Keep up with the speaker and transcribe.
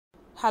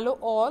Hello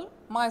all,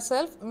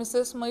 myself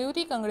Mrs.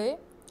 Mayuri Kangale,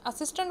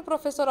 Assistant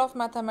Professor of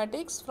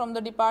Mathematics from the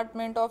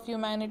Department of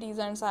Humanities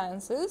and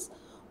Sciences,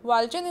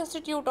 Walchand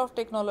Institute of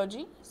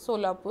Technology,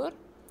 Solapur.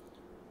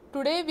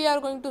 Today we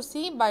are going to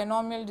see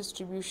binomial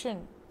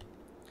distribution.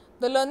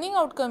 The learning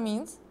outcome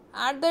means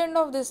at the end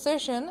of this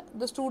session,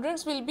 the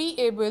students will be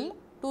able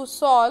to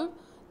solve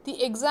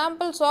the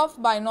examples of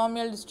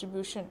binomial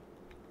distribution.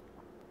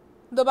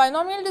 The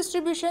binomial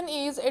distribution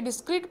is a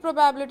discrete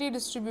probability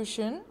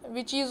distribution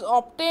which is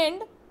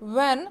obtained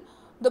when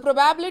the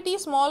probability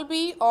small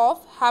p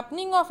of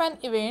happening of an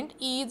event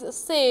is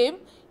same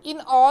in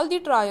all the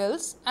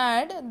trials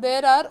and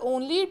there are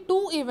only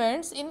two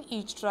events in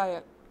each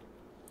trial.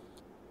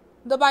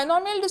 The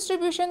binomial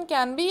distribution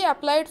can be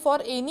applied for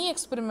any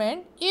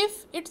experiment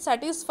if it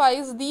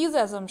satisfies these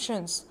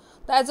assumptions.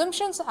 The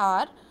assumptions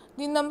are: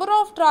 the number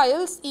of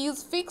trials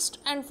is fixed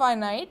and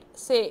finite,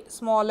 say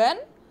small n.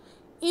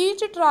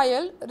 Each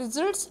trial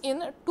results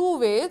in two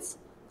ways: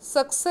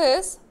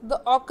 success, the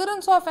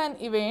occurrence of an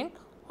event,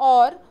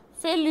 or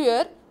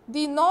failure,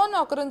 the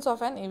non-occurrence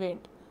of an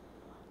event.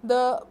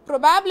 The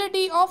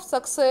probability of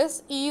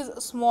success is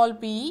small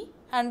p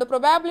and the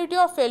probability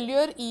of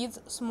failure is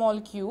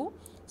small q,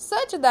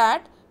 such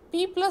that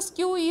p plus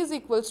q is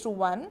equals to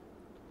 1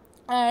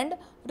 and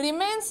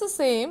remains the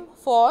same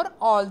for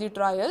all the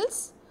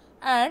trials,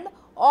 and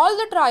all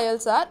the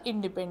trials are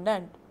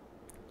independent.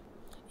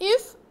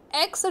 If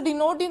x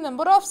denote the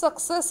number of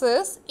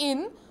successes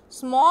in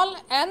small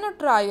n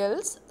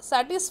trials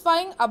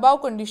satisfying above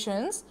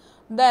conditions,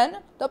 then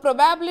the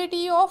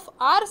probability of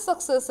r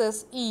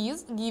successes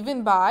is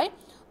given by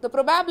the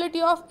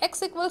probability of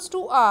x equals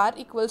to r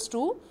equals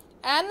to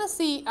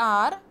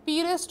NCR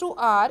p raised to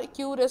r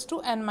q raised to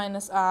n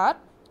minus r,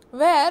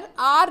 where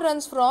r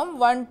runs from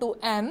 1 to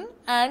n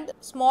and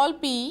small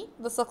p,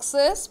 the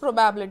success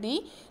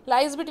probability,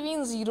 lies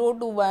between 0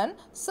 to 1,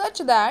 such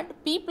that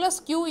p plus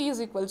q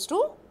is equals to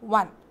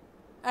 1.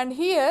 And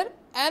here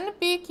n,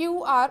 p,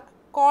 q are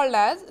called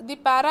as the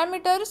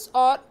parameters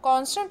or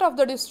constant of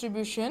the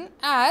distribution,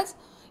 as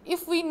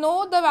if we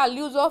know the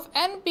values of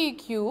n, p,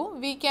 q,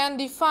 we can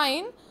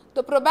define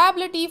the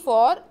probability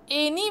for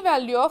any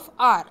value of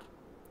r.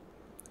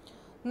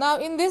 Now,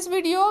 in this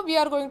video, we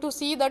are going to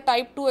see the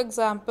type 2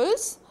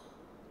 examples.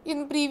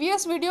 In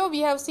previous video, we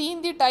have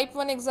seen the type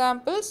 1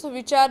 examples,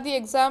 which are the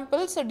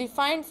examples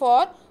defined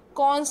for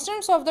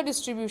constants of the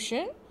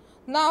distribution.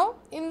 Now,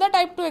 in the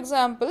type 2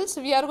 examples,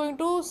 we are going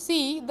to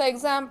see the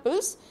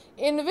examples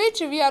in which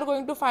we are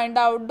going to find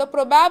out the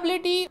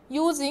probability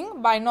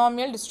using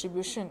binomial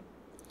distribution.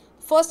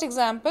 First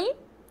example: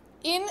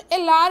 in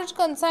a large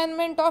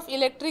consignment of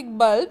electric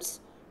bulbs,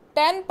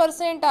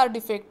 10% are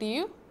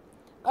defective.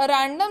 A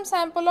random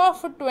sample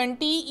of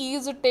 20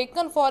 is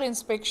taken for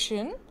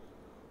inspection.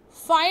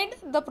 Find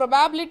the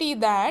probability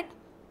that,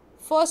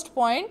 first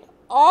point,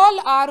 all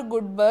are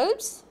good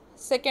bulbs.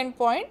 Second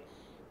point,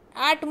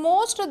 at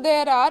most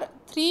there are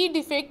 3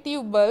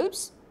 defective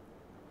bulbs.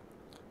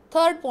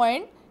 Third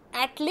point,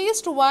 at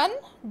least one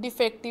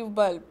defective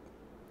bulb.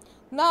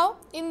 Now,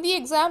 in the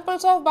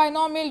examples of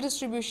binomial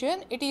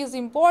distribution, it is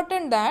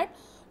important that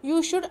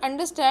you should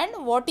understand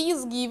what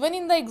is given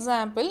in the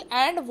example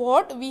and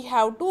what we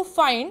have to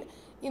find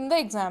in the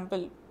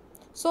example.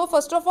 So,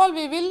 first of all,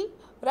 we will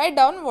write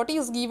down what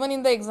is given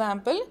in the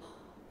example.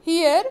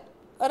 Here,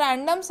 a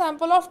random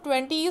sample of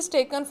 20 is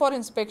taken for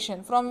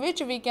inspection, from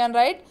which we can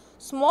write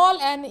small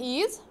n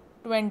is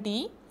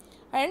 20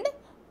 and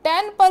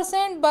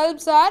 10%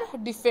 bulbs are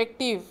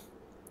defective.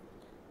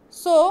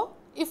 So,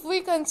 if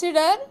we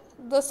consider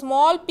the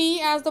small p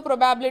as the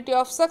probability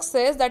of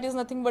success, that is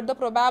nothing but the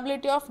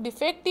probability of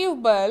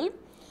defective bulb,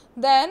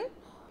 then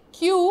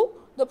q,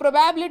 the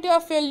probability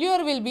of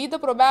failure, will be the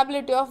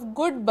probability of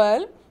good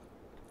bulb,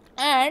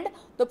 and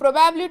the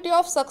probability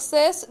of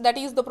success, that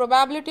is the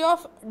probability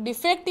of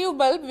defective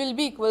bulb, will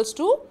be equals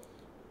to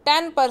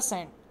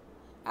 10%.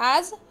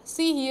 As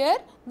see here,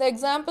 the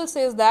example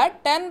says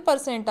that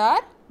 10%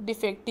 are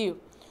defective.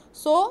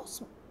 So,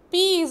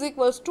 p is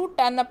equals to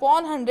 10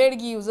 upon 100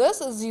 gives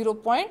us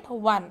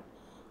 0.1.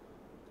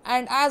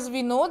 And as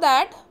we know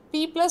that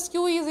p plus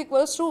q is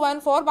equals to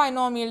 1 for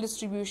binomial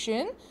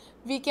distribution,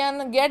 we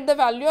can get the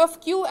value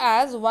of q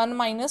as 1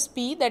 minus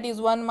p, that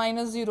is 1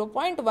 minus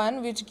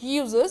 0.1, which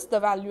gives us the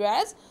value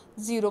as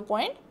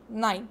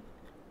 0.9.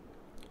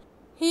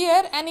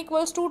 Here n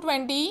equals to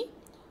 20,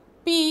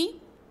 p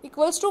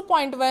equals to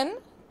 0.1,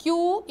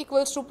 q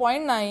equals to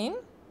 0.9,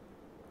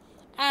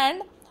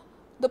 and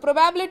the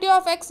probability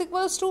of x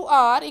equals to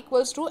r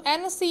equals to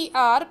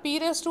NCR p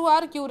raised to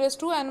r q raised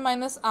to n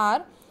minus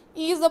r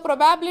is the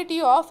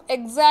probability of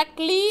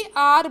exactly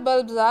r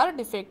bulbs are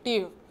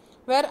defective,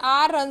 where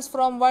r runs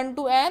from 1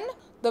 to n,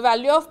 the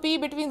value of p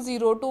between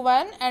 0 to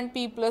 1, and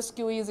p plus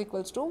q is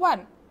equals to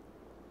 1.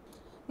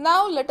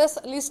 Now, let us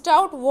list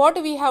out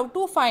what we have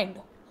to find.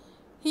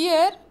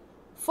 Here,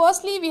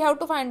 firstly, we have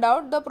to find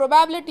out the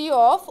probability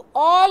of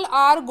all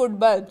r good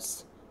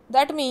bulbs.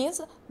 That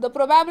means the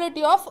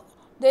probability of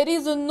there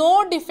is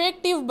no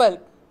defective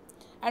bulb,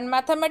 and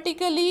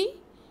mathematically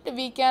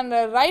we can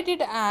write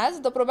it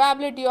as the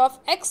probability of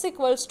x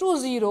equals to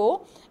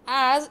 0,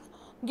 as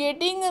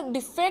getting a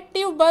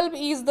defective bulb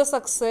is the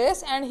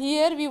success, and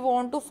here we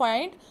want to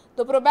find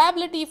the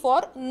probability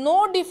for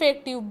no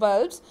defective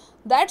bulbs.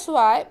 That's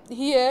why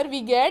here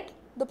we get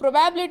the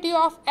probability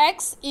of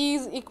x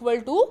is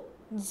equal to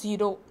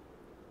 0.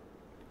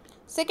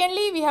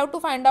 Secondly, we have to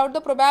find out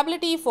the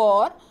probability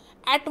for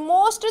at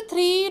most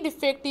 3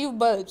 defective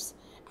bulbs.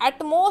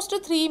 At most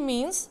 3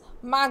 means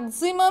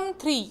maximum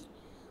 3.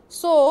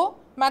 So,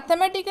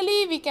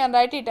 mathematically we can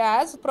write it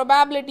as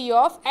probability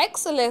of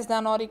x less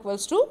than or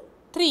equals to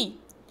 3.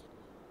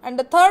 And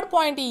the third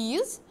point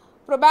is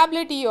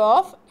probability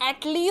of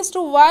at least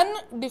one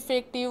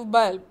defective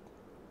bulb.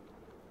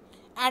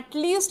 At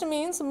least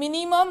means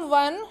minimum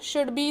one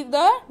should be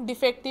the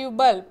defective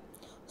bulb.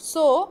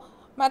 So,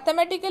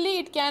 mathematically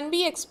it can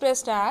be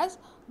expressed as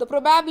the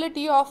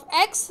probability of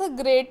x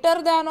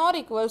greater than or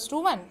equals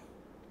to 1.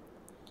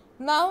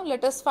 Now,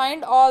 let us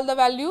find all the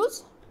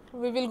values.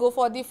 We will go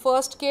for the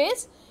first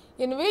case,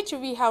 in which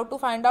we have to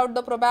find out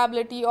the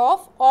probability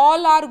of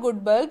all our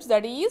good bulbs,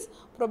 that is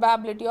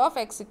probability of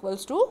x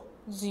equals to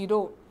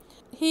 0.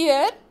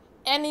 Here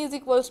n is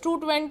equals to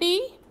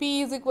 20,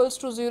 p is equals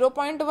to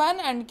 0.1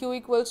 and q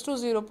equals to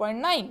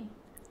 0.9.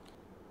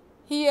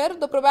 Here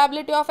the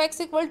probability of x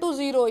equal to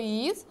 0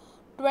 is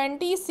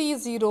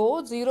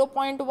 20C0,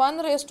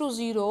 0.1 raised to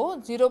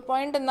 0,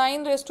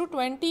 0.9 raised to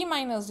 20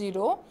 minus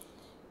 0,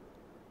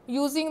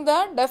 using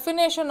the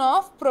definition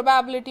of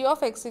probability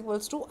of x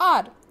equals to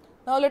r.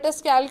 Now, let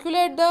us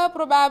calculate the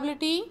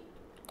probability.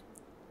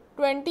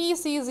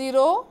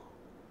 20C0,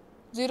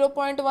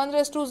 0.1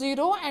 raised to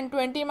 0 and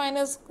 20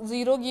 minus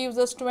 0 gives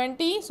us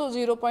 20. So,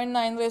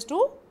 0.9 raised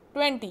to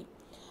 20.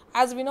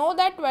 As we know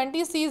that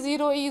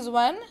 20C0 is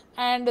 1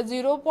 and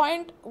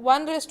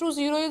 0.1 raised to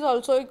 0 is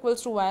also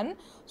equals to 1.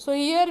 So,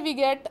 here we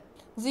get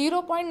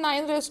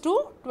 0.9 raised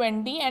to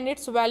 20 and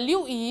its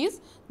value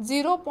is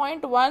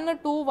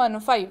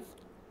 0.1215.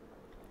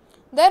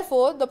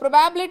 Therefore, the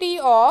probability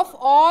of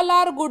all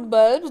our good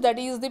bulbs, that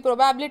is the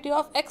probability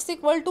of x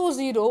equal to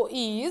 0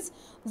 is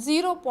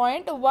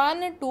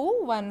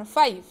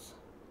 0.1215.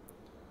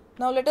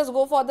 Now, let us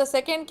go for the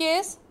second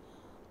case.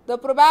 The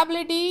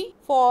probability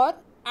for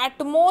at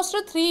most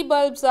 3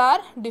 bulbs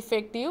are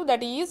defective,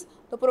 that is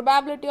the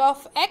probability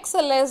of x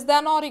less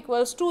than or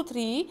equals to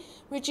 3,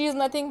 which is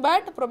nothing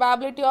but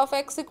probability of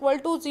x equal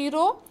to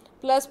 0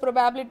 plus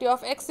probability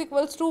of x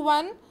equals to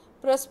 1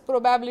 plus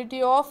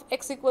probability of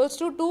x equals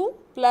to 2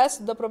 plus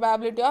the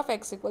probability of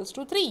x equals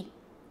to 3.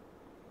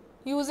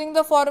 Using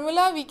the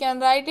formula, we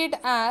can write it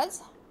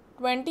as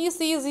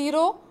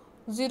 20C0,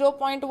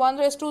 0.1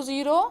 raised to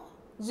 0,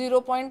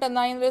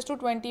 0.9 raised to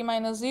 20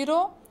 minus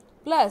 0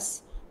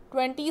 plus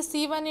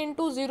 20C1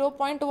 into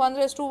 0.1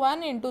 raised to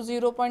 1 into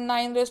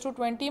 0.9 raised to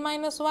 20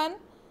 minus 1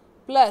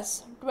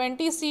 plus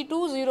 20C2,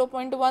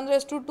 0.1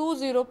 raised to 2,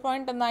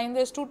 0.9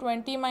 raised to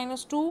 20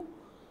 minus 2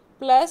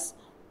 plus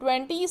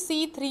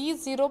 20C3,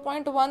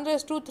 0.1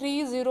 raised to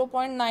 3,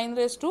 0.9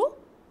 raised to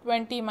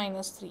 20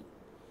 minus 3,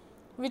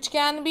 which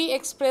can be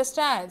expressed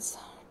as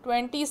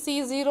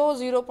 20C0,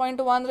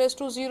 0.1 raised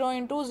to 0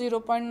 into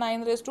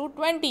 0.9 raised to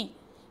 20,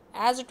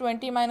 as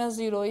 20 minus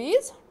 0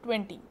 is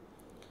 20,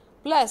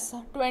 plus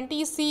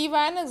 20C1,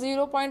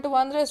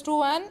 0.1 raised to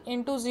 1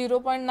 into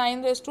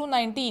 0.9 raised to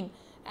 19.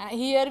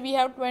 Here we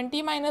have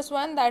 20 minus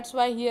 1, that is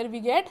why here we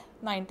get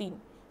 19,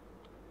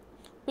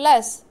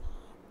 plus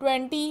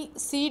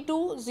 20C2,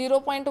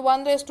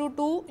 0.1 raised to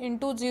 2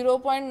 into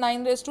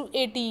 0.9 raised to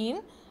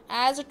 18,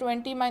 as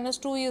 20 minus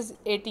 2 is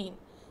 18,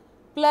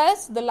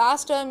 plus the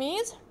last term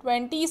is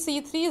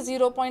 20C3,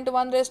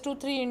 0.1 raised to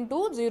 3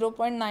 into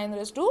 0.9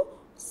 raised to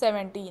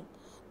 17.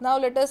 Now,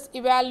 let us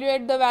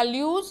evaluate the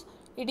values.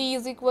 It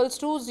is equals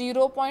to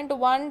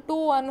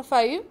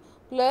 0.1215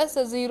 plus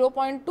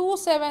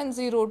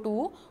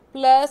 0.2702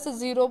 plus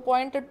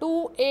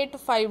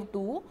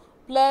 0.2852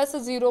 plus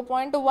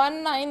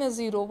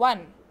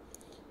 0.1901.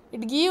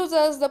 It gives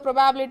us the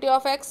probability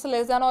of x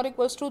less than or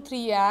equals to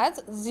 3 as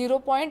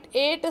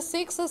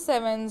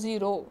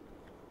 0.8670.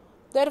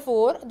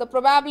 Therefore, the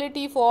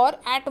probability for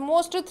at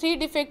most 3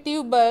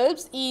 defective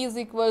bulbs is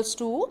equals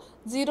to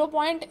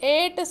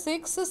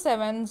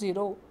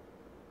 0.8670.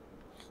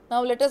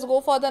 Now, let us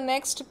go for the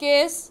next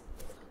case.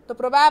 The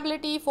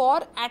probability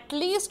for at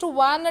least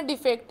one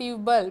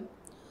defective bulb,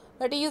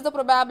 that is the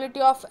probability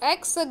of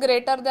x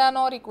greater than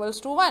or equals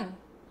to 1.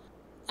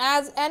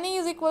 As n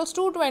is equals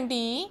to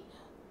 20,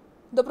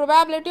 the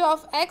probability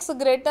of x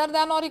greater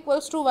than or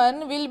equals to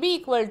 1 will be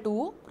equal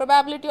to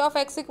probability of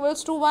x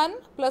equals to 1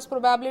 plus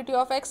probability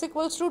of x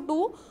equals to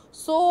 2,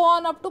 so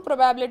on up to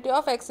probability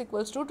of x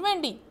equals to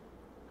 20.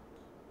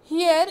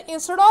 Here,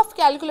 instead of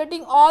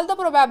calculating all the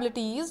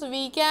probabilities,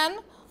 we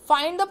can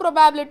find the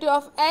probability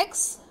of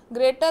x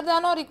greater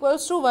than or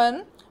equals to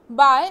 1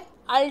 by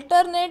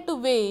alternate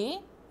way,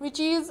 which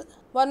is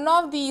one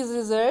of these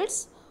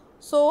results.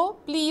 So,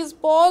 please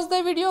pause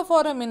the video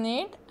for a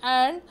minute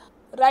and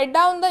write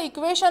down the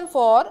equation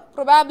for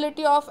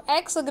probability of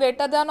x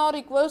greater than or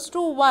equals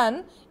to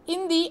 1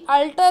 in the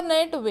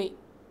alternate way.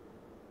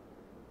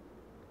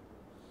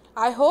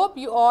 I hope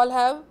you all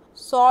have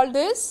solved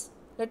this.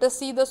 Let us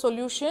see the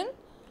solution.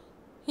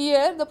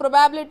 Here the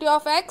probability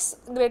of x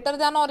greater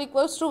than or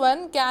equals to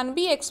 1 can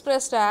be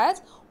expressed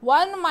as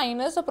 1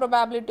 minus the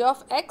probability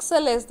of x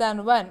less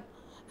than 1.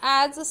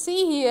 As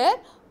see here,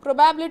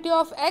 probability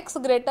of x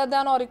greater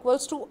than or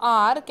equals to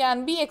r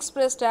can be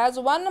expressed as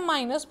 1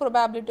 minus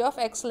probability of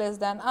x less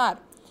than r.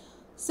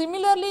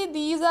 Similarly,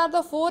 these are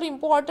the 4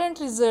 important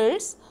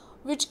results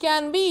which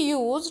can be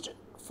used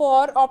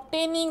for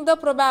obtaining the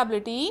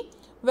probability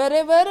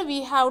wherever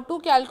we have to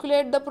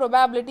calculate the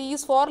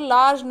probabilities for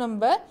large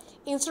number.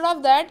 Instead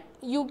of that,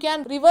 you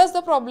can reverse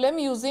the problem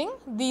using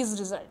these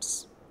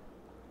results.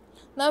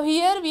 Now,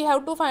 here we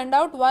have to find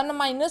out 1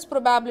 minus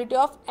probability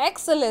of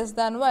x less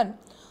than 1.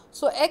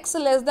 So, x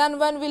less than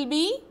 1 will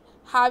be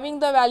having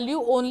the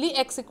value only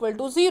x equal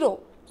to 0.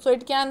 So,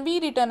 it can be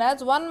written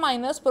as 1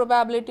 minus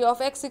probability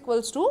of x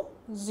equals to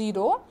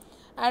 0,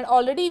 and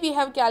already we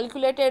have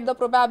calculated the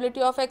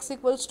probability of x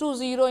equals to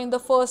 0 in the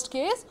first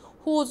case,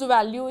 whose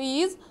value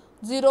is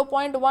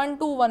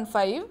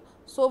 0.1215.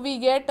 So, we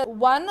get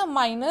 1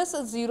 minus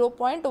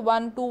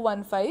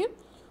 0.1215,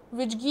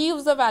 which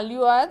gives the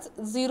value as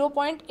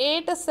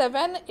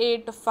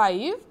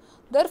 0.8785.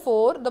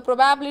 Therefore, the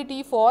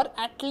probability for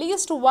at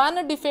least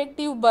one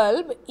defective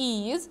bulb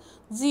is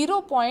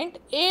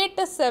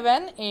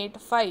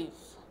 0.8785.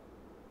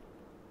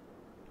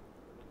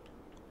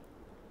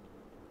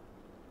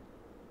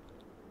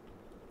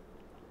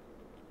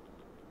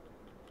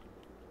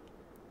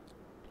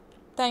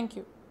 Thank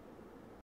you.